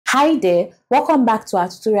Hi there, welcome back to our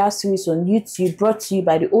tutorial series on YouTube brought to you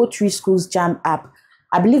by the O3SCHOOLS JAMB app.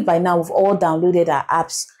 I believe by now we've all downloaded our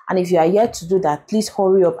apps, and if you are yet to do that, please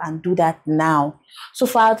hurry up and do that now. So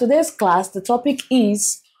for our today's class, the topic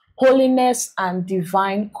is Holiness and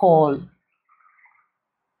Divine Call.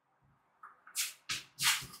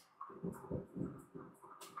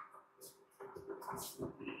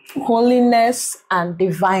 Holiness and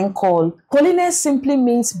Divine Call. Holiness simply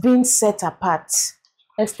means being set apart.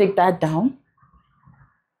 Let's take that down.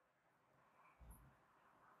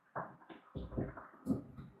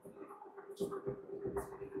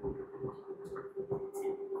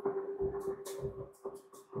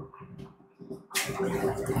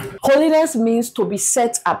 Holiness means to be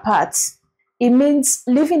set apart. It means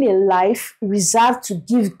living a life reserved to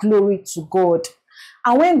give glory to God.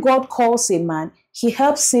 And when God calls a man, he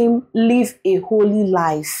helps him live a holy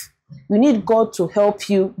life. You need God to help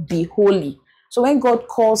you be holy. So when God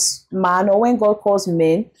calls man or when God calls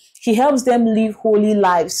men, he helps them live holy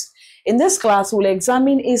lives. In this class, we'll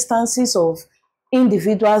examine instances of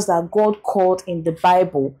individuals that God called in the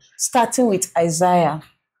Bible, starting with Isaiah.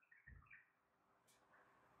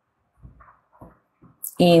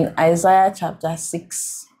 In Isaiah chapter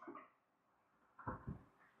 6,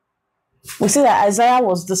 we see that Isaiah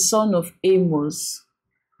was the son of Amos.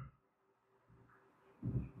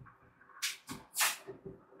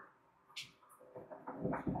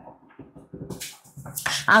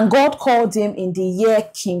 And God called him in the year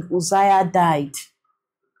King Uzziah died.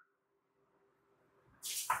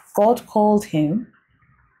 God called him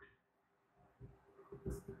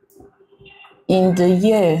in the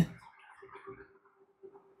year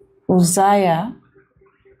Uzziah,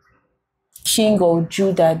 king of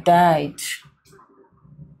Judah, died.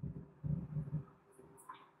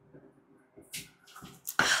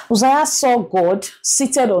 Uzziah saw God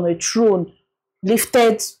seated on a throne,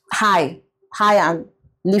 lifted high and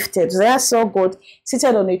lifted. Uzziah saw God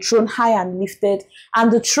seated on a throne, high and lifted,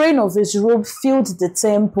 and the train of his robe filled the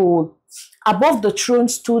temple. Above the throne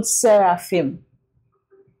stood seraphim.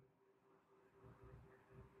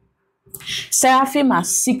 Seraphim are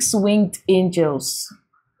six-winged angels.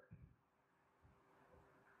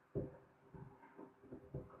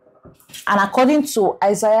 And according to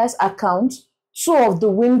Isaiah's account, two of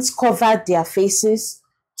the wings covered their faces,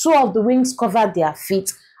 two of the wings covered their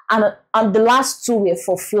feet, and the last two were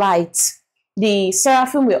for flight. The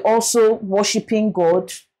seraphim were also worshiping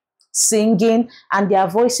God, singing, and their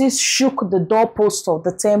voices shook the doorpost of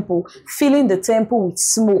the temple, filling the temple with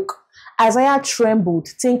smoke. Isaiah trembled,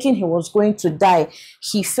 thinking he was going to die.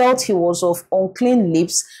 He felt he was of unclean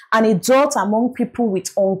lips, and he dwelt among people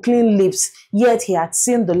with unclean lips, yet he had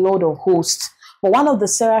seen the Lord of hosts. But one of the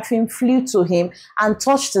seraphim flew to him and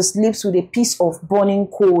touched his lips with a piece of burning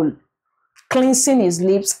coal, cleansing his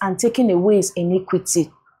lips and taking away his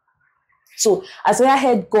iniquity. So Isaiah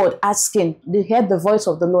heard God asking, they heard the voice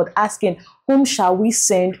of the Lord asking, whom shall we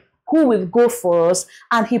send? Who will go for us?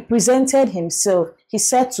 And he presented himself. He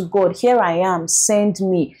said to God, here I am, send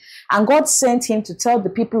me. And God sent him to tell the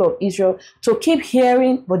people of Israel to keep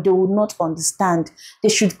hearing, but they would not understand. They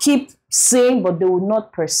should keep saying, but they would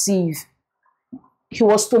not perceive. He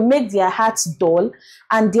was to make their hearts dull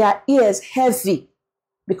and their ears heavy,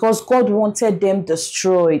 because God wanted them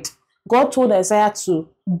destroyed. God told Isaiah to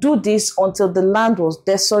do this until the land was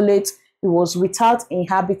desolate, it was without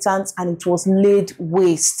inhabitants, and it was laid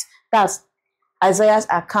waste. That's Isaiah's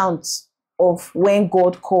account of when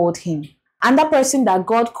God called him. Another person that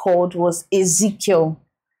God called was Ezekiel.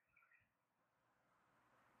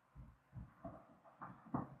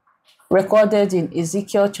 Recorded in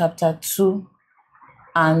Ezekiel chapter 2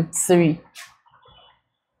 and 3.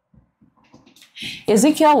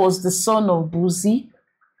 Ezekiel was the son of Buzi.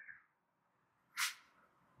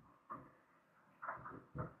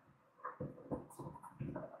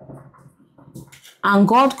 And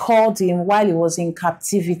God called him while he was in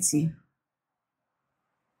captivity.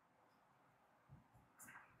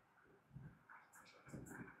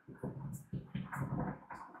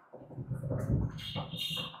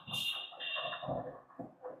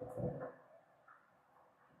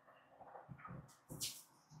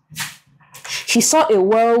 He saw a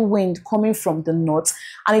whirlwind coming from the north,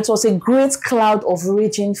 and it was a great cloud of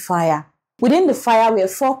raging fire. Within the fire were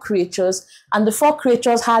four creatures, and the four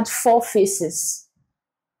creatures had four faces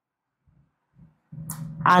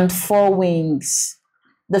and four wings.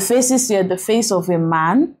 The faces were the face of a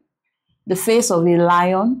man, the face of a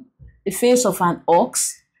lion, the face of an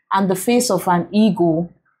ox, and the face of an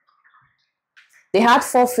eagle. They had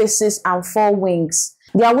four faces and four wings.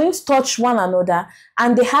 Their wings touched one another,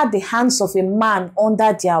 and they had the hands of a man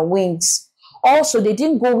under their wings. Also, they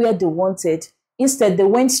didn't go where they wanted. Instead, they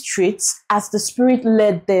went straight as the Spirit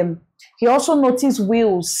led them. He also noticed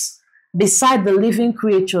wheels beside the living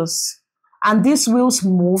creatures, and these wheels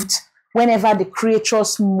moved whenever the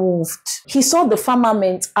creatures moved. He saw the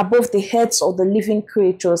firmament above the heads of the living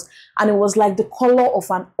creatures, and it was like the color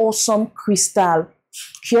of an awesome crystal.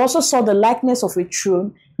 He also saw the likeness of a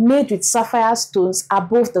throne made with sapphire stones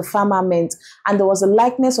above the firmament, and there was a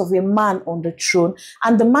likeness of a man on the throne,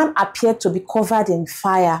 and the man appeared to be covered in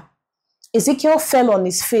fire. Ezekiel fell on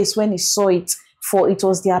his face when he saw it, for it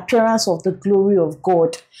was the appearance of the glory of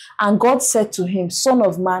God. And God said to him, Son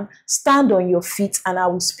of man, stand on your feet, and I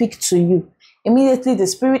will speak to you. Immediately the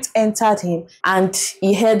Spirit entered him, and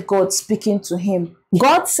he heard God speaking to him.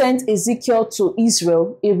 God sent Ezekiel to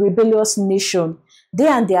Israel, a rebellious nation. They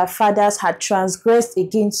and their fathers had transgressed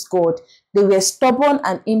against God. They were stubborn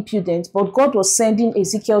and impudent, but God was sending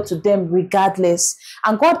Ezekiel to them regardless.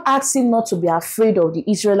 And God asked him not to be afraid of the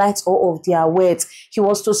Israelites or of their words. He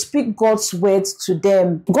was to speak God's words to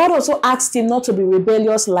them. God also asked him not to be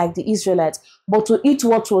rebellious like the Israelites, but to eat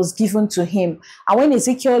what was given to him. And when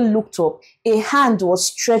Ezekiel looked up, a hand was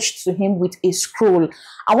stretched to him with a scroll.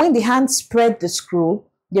 And when the hand spread the scroll,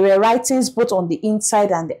 there were writings both on the inside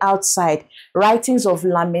and the outside, writings of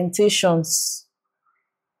lamentations.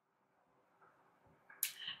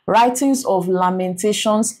 Writings of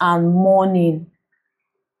lamentations and mourning.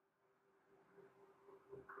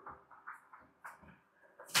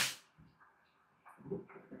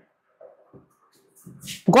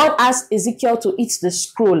 God asked Ezekiel to eat the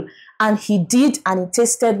scroll, and he did, and it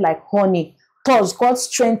tasted like honey. Thus, God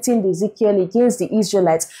strengthened Ezekiel against the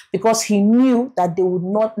Israelites because he knew that they would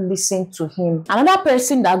not listen to him. Another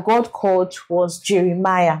person that God called was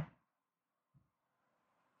Jeremiah.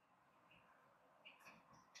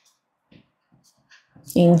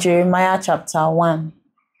 In Jeremiah chapter 1.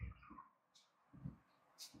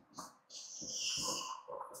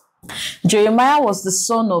 Jeremiah was the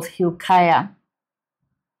son of Hilkiah.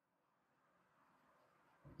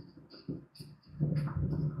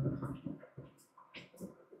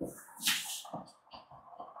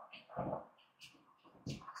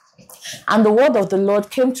 And the word of the Lord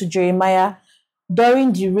came to Jeremiah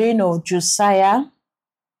during the reign of Josiah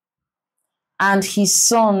and his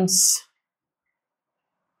sons,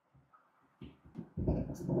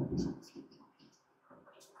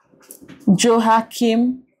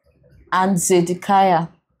 Joachim and Zedekiah.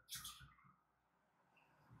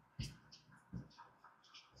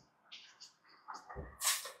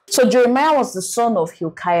 So Jeremiah was the son of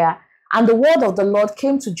Hilkiah, and the word of the Lord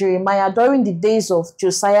came to Jeremiah during the days of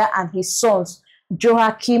Josiah and his sons,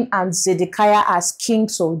 Joachim and Zedekiah, as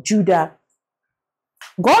kings of Judah.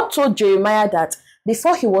 God told Jeremiah that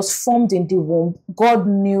before he was formed in the womb, God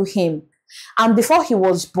knew him. And before he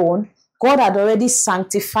was born, God had already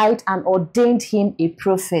sanctified and ordained him a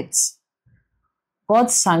prophet.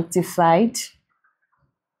 God sanctified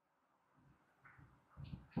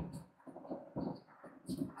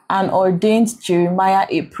and ordained Jeremiah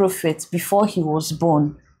a prophet before he was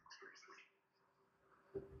born.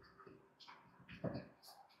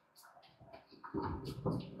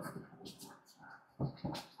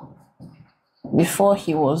 Before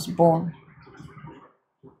he was born.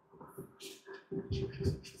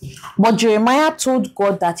 But Jeremiah told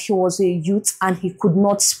God that he was a youth and he could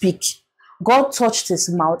not speak. God touched his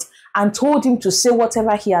mouth and told him to say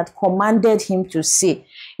whatever he had commanded him to say.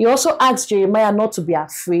 He also asked Jeremiah not to be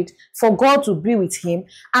afraid, for God would be with him,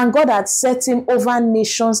 and God had set him over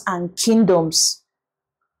nations and kingdoms.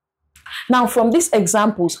 Now, from these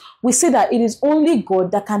examples, we see that it is only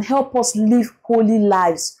God that can help us live holy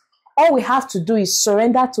lives. All we have to do is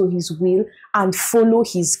surrender to his will and follow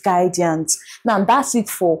his guidance. Now, that's it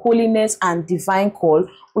for Holiness and Divine Call.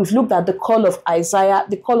 We've looked at the call of Isaiah,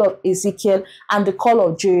 the call of Ezekiel, and the call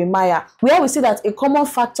of Jeremiah. Where we see that a common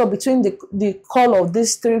factor between the call of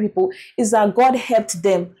these three people is that God helped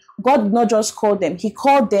them. God did not just call them, he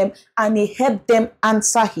called them and he helped them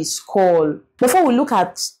answer his call. Before we look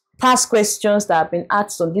at past questions that have been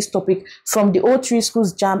asked on this topic from the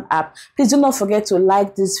O3SCHOOLS JAMB app, please do not forget to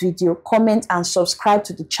like this video, comment, and subscribe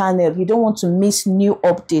to the channel. You don't want to miss new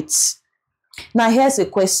updates. Now, here's a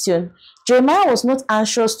question. Jeremiah was not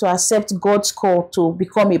anxious to accept God's call to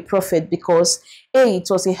become a prophet because A, it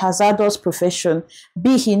was a hazardous profession.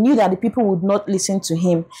 B, he knew that the people would not listen to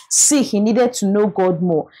him. C, he needed to know God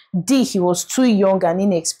more. D, he was too young and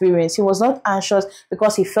inexperienced. He was not anxious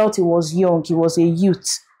because he felt he was young. He was a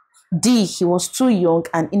youth. D, he was too young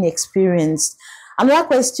and inexperienced. Another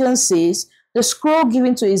question says, the scroll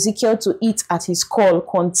given to Ezekiel to eat at his call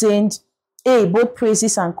contained A, both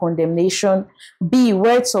praises and condemnation. B,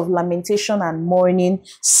 words of lamentation and mourning.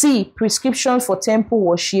 C, prescription for temple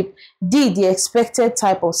worship. D, the expected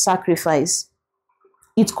type of sacrifice.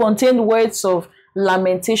 It contained words of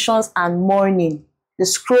lamentations and mourning. The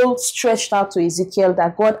scroll stretched out to Ezekiel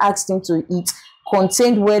that God asked him to eat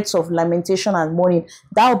contained words of lamentation and mourning.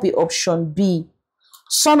 That will be option B.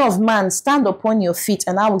 Son of man, stand upon your feet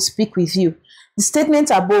and I will speak with you. The statement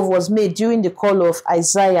above was made during the call of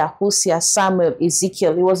Isaiah, Hosea, Samuel,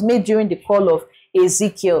 Ezekiel. It was made during the call of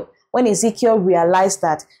Ezekiel. When Ezekiel realized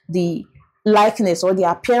that the likeness or the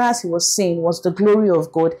appearance he was seeing was the glory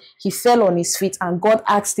of God, he fell on his feet and God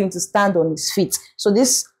asked him to stand on his feet. So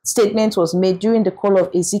this statement was made during the call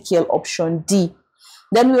of Ezekiel, option D.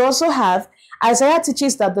 Then we also have Isaiah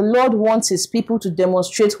teaches that the Lord wants his people to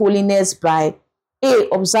demonstrate holiness by A,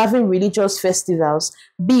 observing religious festivals.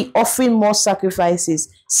 B, offering more sacrifices.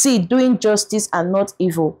 C, doing justice and not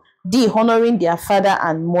evil. D, honoring their father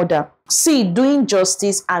and mother. C, doing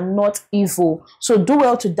justice and not evil. So do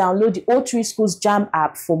well to download the O3 Schools JAMB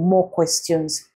app for more questions.